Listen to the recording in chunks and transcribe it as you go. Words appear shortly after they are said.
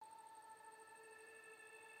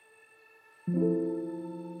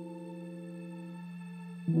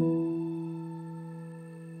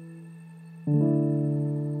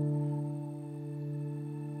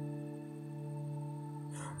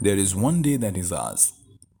There is one day that is ours.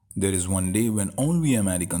 There is one day when all we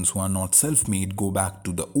Americans who are not self made go back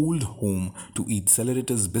to the old home to eat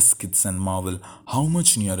Celeritas biscuits and marvel how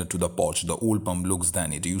much nearer to the porch the old pump looks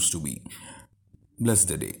than it used to be. Bless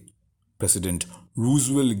the day. President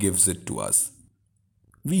Roosevelt gives it to us.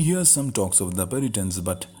 We hear some talks of the Puritans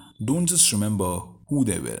but don't just remember who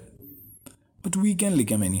they were. But we can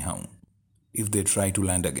lick 'em anyhow if they try to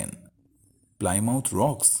land again. Plymouth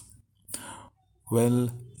rocks.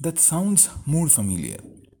 Well, that sounds more familiar.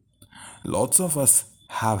 Lots of us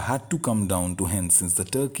have had to come down to hens since the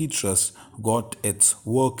Turkey Trust got its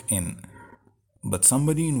work in. But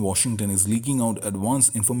somebody in Washington is leaking out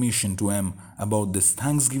advance information to them about these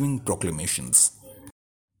Thanksgiving proclamations.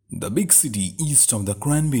 The big city east of the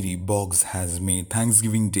cranberry bogs has made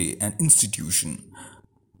Thanksgiving Day an institution.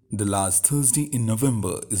 The last Thursday in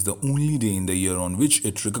November is the only day in the year on which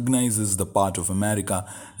it recognizes the part of America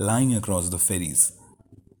lying across the ferries.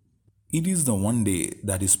 It is the one day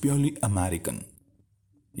that is purely American.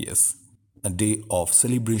 Yes, a day of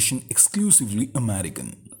celebration exclusively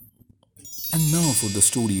American. And now for the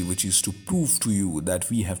story which is to prove to you that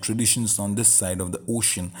we have traditions on this side of the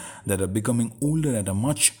ocean that are becoming older at a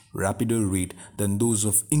much rapider rate than those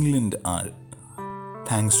of England are,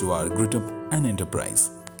 thanks to our grit up and enterprise.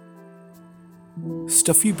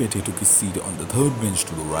 Stuffy Petey took his seat on the third bench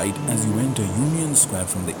to the right as you enter Union Square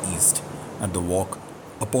from the east, at the walk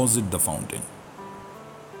opposite the fountain.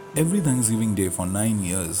 Every Thanksgiving Day for 9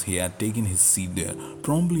 years he had taken his seat there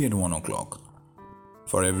promptly at 1 o'clock.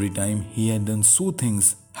 For every time he had done so,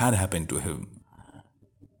 things had happened to him.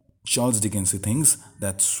 Charles Dickens things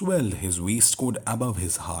that swell his waistcoat above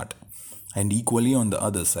his heart, and equally on the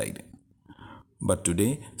other side. But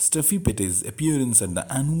today, Stuffy Petey's appearance at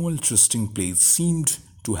the annual trysting place seemed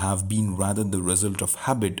to have been rather the result of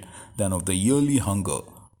habit than of the yearly hunger,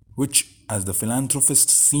 which, as the philanthropist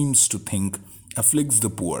seems to think, afflicts the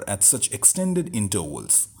poor at such extended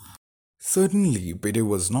intervals. Certainly, Petey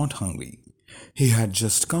was not hungry. He had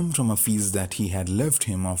just come from a feast that he had left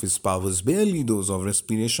him of his powers barely those of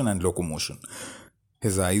respiration and locomotion.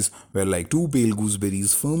 His eyes were like two pale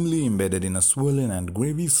gooseberries firmly embedded in a swollen and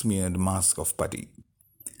gravy-smeared mask of putty.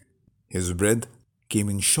 His breath came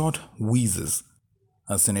in short wheezes.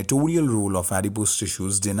 A senatorial roll of adipose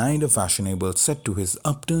tissues denied a fashionable set to his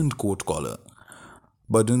upturned coat collar.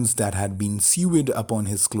 Buttons that had been sewed upon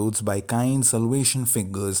his clothes by kind Salvation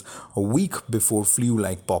fingers a week before flew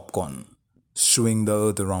like popcorn, strewing the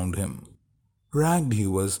earth around him. Ragged he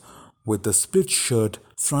was, with the split shirt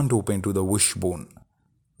front open to the wishbone.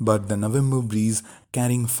 But the November breeze,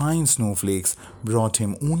 carrying fine snowflakes, brought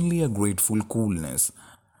him only a grateful coolness.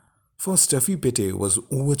 For Stuffy Petey was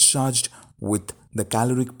overcharged with the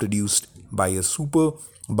caloric produced by a super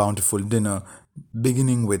bountiful dinner,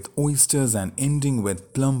 beginning with oysters and ending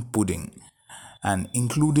with plum pudding, and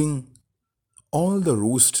including all the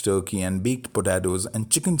roast turkey and baked potatoes and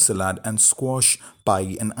chicken salad and squash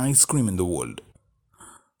pie and ice cream in the world.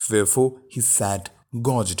 Wherefore he sat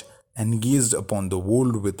gorged and gazed upon the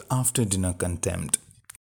world with after-dinner contempt.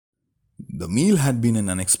 The meal had been an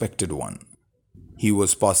unexpected one. He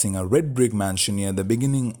was passing a red brick mansion near the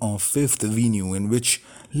beginning of Fifth Avenue in which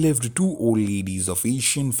lived two old ladies of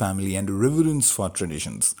Asian family and reverence for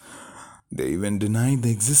traditions. They even denied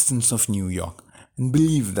the existence of New York and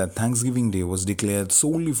believed that Thanksgiving Day was declared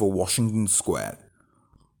solely for Washington Square.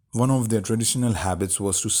 One of their traditional habits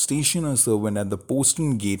was to station a servant at the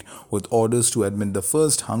postern gate with orders to admit the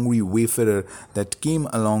first hungry wayfarer that came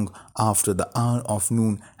along after the hour of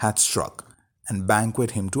noon had struck, and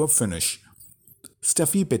banquet him to a finish.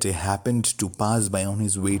 Stuffy Petey happened to pass by on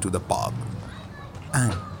his way to the park,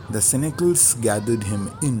 and the Senecals gathered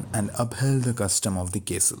him in and upheld the custom of the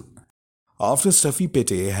castle. After Stuffy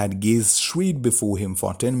Petey had gazed straight before him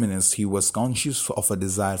for 10 minutes, he was conscious of a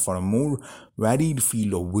desire for a more varied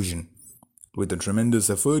field of vision. With a tremendous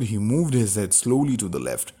effort, he moved his head slowly to the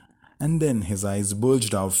left, and then his eyes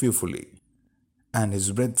bulged out fearfully, and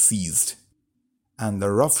his breath ceased, and the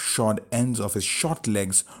rough-shod ends of his short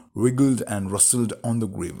legs wriggled and rustled on the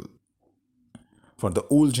gravel. For the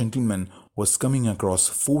old gentleman was coming across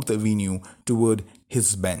Fourth Avenue toward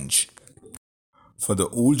his bench.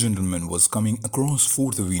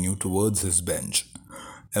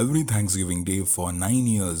 Every Thanksgiving Day for 9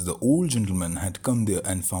 years, the old gentleman had come there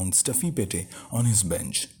and found Stuffy Petey on his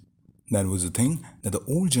bench. That was a thing that the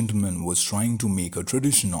old gentleman was trying to make a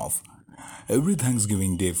tradition of. Every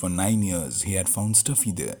Thanksgiving Day for 9 years, he had found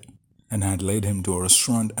Stuffy there. and had led him to a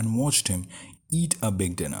restaurant and watched him eat a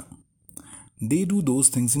big dinner. They do those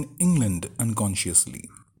things in England unconsciously.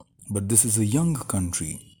 But this is a young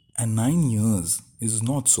country, and 9 years is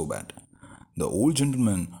not so bad. The old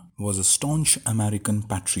gentleman was a staunch American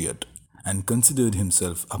patriot and considered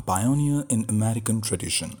himself a pioneer in American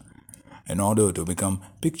tradition. In order to become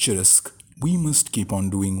picturesque, we must keep on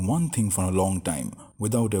doing one thing for a long time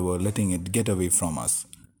without ever letting it get away from us.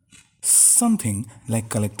 Something like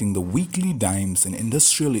collecting the weekly dimes in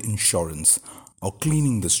industrial insurance or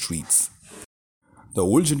cleaning the streets. The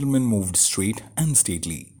old gentleman moved straight and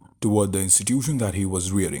stately toward the institution that he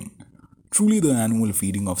was rearing. Truly, the annual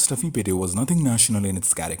feeding of Stuffy Pete was nothing national in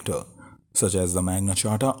its character, such as the Magna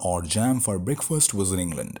Charta or jam for breakfast was in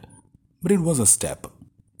England. But it was a step.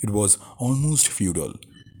 It was almost feudal.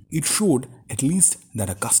 It showed, at least, that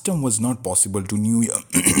a custom was not possible to New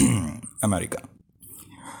America.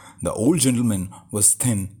 The old gentleman was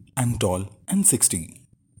thin and tall and 60.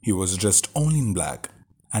 He was dressed all in black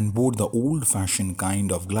and wore the old-fashioned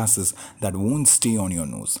kind of glasses that won't stay on your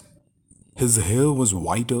nose. His hair was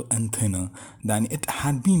whiter and thinner than it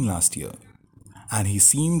had been last year, and he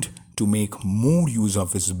seemed to make more use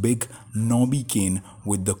of his big, knobby cane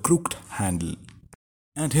with the crooked handle.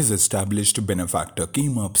 And his established benefactor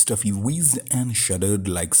came up. Stuffy wheezed and shuddered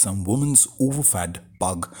like some woman's overfed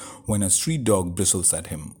pug when a street dog bristles at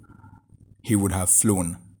him. He would have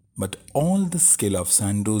flown, but all the skill of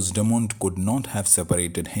Santos Dumont could not have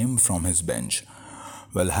separated him from his bench.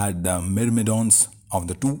 Well had the myrmidons of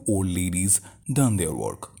the two old ladies done their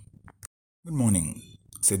work. "Good morning,"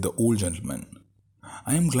 said the old gentleman.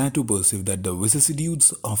 "I am glad to perceive that the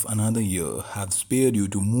vicissitudes of another year have spared you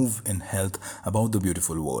to move in health about the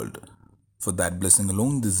beautiful world. For that blessing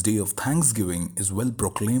alone, this day of thanksgiving is well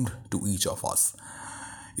proclaimed to each of us.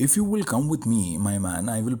 If you will come with me, my man,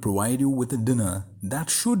 I will provide you with a dinner that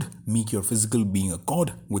should make your physical being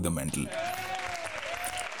accord with the mental."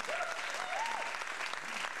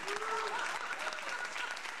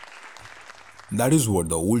 That is what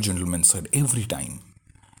the old gentleman said every time.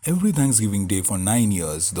 Every Thanksgiving Day for 9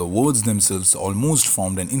 years, the words themselves almost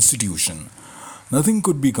formed an institution. Nothing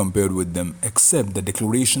could be compared with them except the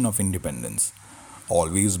Declaration of Independence.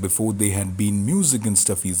 Always before they had been music in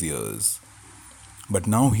Stuffy's ears. But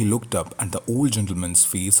now he looked up at the old gentleman's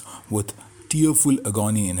face with tearful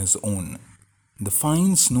agony in his own. The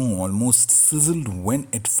fine snow almost sizzled when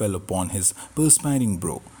it fell upon his perspiring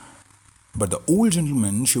brow. But the old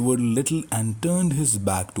gentleman shivered a little and turned his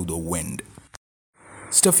back to the wind.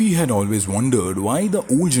 Stuffy had always wondered why the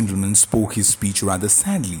old gentleman spoke his speech rather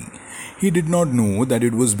sadly. He did not know that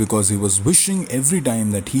it was because he was wishing every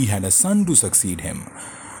time that he had a son to succeed him,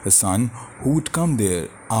 a son who would come there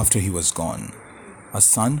after he was gone, a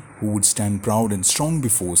son who would stand proud and strong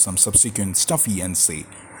before some subsequent Stuffy and say,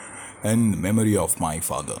 "In memory of my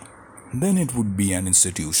father." Then it would be an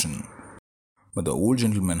institution. But the old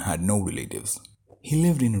gentleman had no relatives. He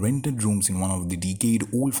lived in rented rooms in one of the decayed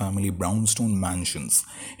old family brownstone mansions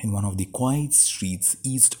in one of the quiet streets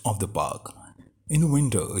east of the park. In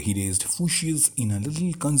winter, he raised fuchsias in a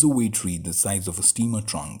little conservatory the size of a steamer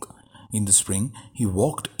trunk. In the spring, he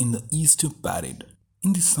walked in the Easter parade.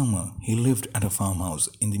 In the summer, he lived at a farmhouse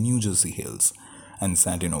in the New Jersey hills and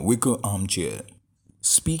sat in a wicker armchair.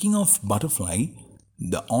 Speaking of butterfly,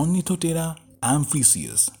 the Ornithoptera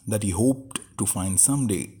amphiceus that he hoped to find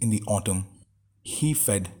someday in the autumn, he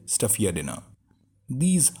fed Stuffy a dinner.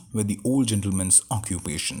 These were the old gentleman's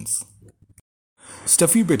occupations.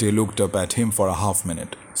 Stuffy Pete looked up at him for a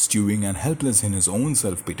half-minute, stewing and helpless in his own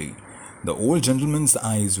self-pity. The old gentleman's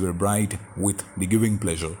eyes were bright with the giving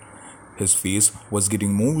pleasure. His face was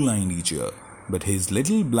getting more lined each year, but his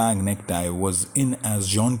little black necktie was in as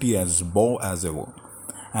jaunty as bow as ever,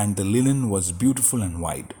 and the linen was beautiful and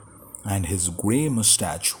white, and his grey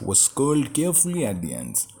moustache was curled carefully at the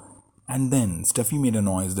ends. And then Stuffy made a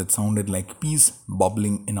noise that sounded like peas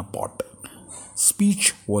bubbling in a pot.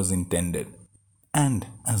 Speech was intended, and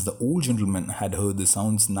as the old gentleman had heard the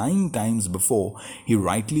sounds 9 times before, he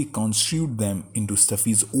rightly construed them into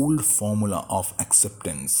Stuffy's old formula of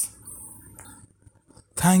acceptance.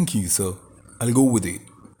 "Thank you, sir. I'll go with it.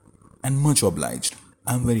 And much obliged.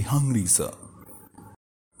 I'm very hungry, sir."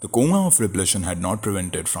 The coma of repletion had not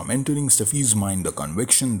prevented from entering Stuffy's mind the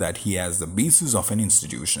conviction that he has the basis of an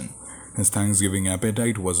institution. His Thanksgiving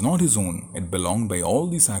appetite was not his own. It belonged by all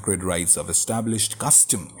the sacred rights of established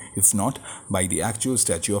custom, if not by the actual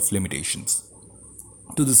statute of limitations,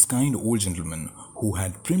 to this kind old gentleman who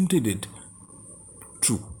had printed it.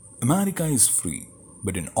 True, America is free,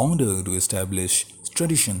 but in order to establish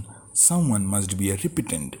tradition, someone must be a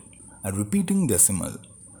repeating decimal.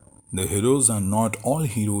 The heroes are not all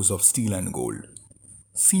heroes of steel and gold.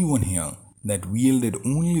 See one here that wielded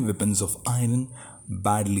only weapons of iron,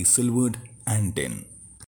 badly silvered and tin.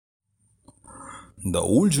 The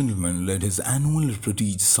old gentleman led his annual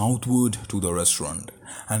prestige southward to the restaurant,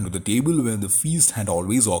 and to the table where the feast had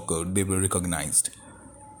always occurred, they were recognized.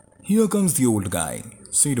 "Here comes the old guy,"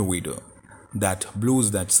 said a waiter, "that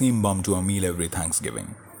blows that same bum to a meal every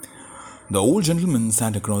Thanksgiving." The old gentleman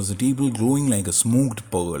sat across the table, glowing like a smoked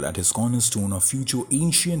pearl at his cornerstone of future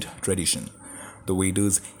ancient tradition. The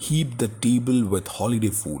waiters heaped the table with holiday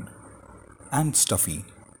food, and Stuffy,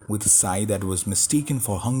 with a sigh that was mistaken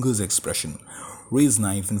for hunger's expression, raised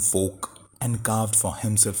knife and fork and carved for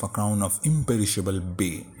himself a crown of imperishable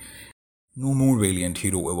bay. No more valiant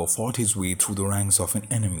hero ever fought his way through the ranks of an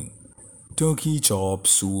enemy. Turkey, chops,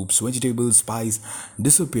 soups, vegetables, pies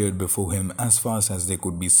disappeared before him as fast as they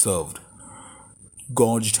could be served,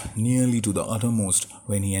 gorged nearly to the uttermost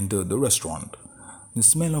when he entered the restaurant. The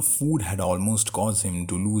smell of food had almost caused him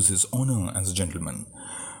to lose his honor as a gentleman,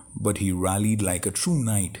 but he rallied like a true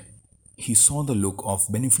knight. He saw the look of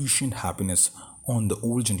beneficent happiness on the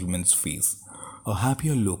old gentleman's face, a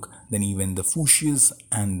happier look than even the Fuchsius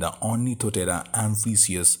and the Ornithoptera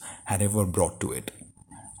Amphiseus had ever brought to it,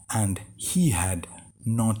 and he had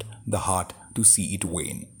not the heart to see it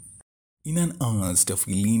wane. In an hour,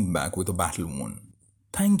 Stuffy leaned back with a battle wound.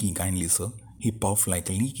 "Thank ye kindly, sir," he puffed like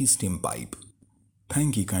a leaky steam pipe.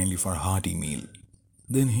 "Thank ye kindly for a hearty meal."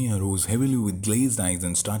 Then he arose heavily with glazed eyes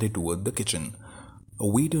and started toward the kitchen. A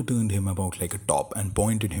waiter turned him about like a top and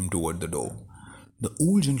pointed him toward the door. The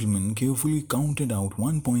old gentleman carefully counted out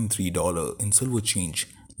 $1.3 in silver change,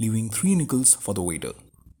 leaving 3 nickels for the waiter.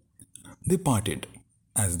 They parted,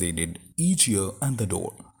 as they did each year at the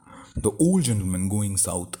door, the old gentleman going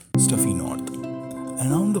south, Stuffy north.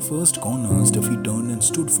 Around the first corner, Stuffy turned and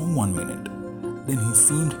stood for 1 minute. Then he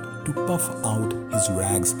seemed to puff out his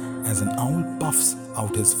rags as an owl puffs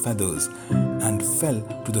out his feathers, and fell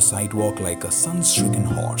to the sidewalk like a sun-stricken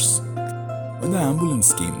horse. When the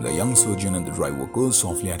ambulance came, the young surgeon and the driver cursed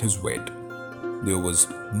softly at his wet. There was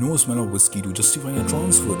no smell of whiskey to justify a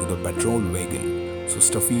transfer to the patrol wagon, so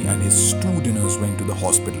Stuffy and his 2 dinners went to the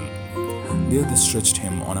hospital. There they stretched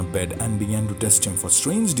him on a bed and began to test him for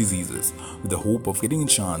strange diseases, with the hope of getting a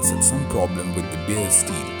chance at some problem with the bear's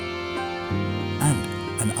steel. And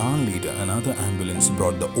an hour later, another ambulance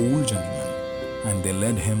brought the old gentleman, and they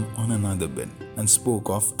led him on another bed and spoke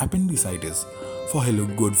of appendicitis, for he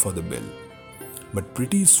looked good for the bill. But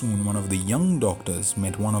pretty soon one of the young doctors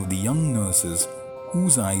met one of the young nurses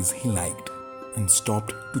whose eyes he liked, and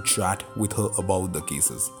stopped to chat with her about the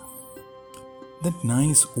cases. "That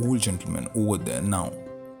nice old gentleman over there now,"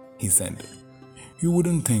 he said. "You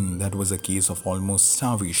wouldn't think that was a case of almost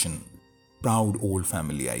starvation. Proud old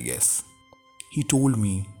family, I guess. He told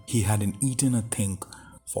me he hadn't eaten a thing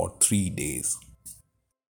for 3 days."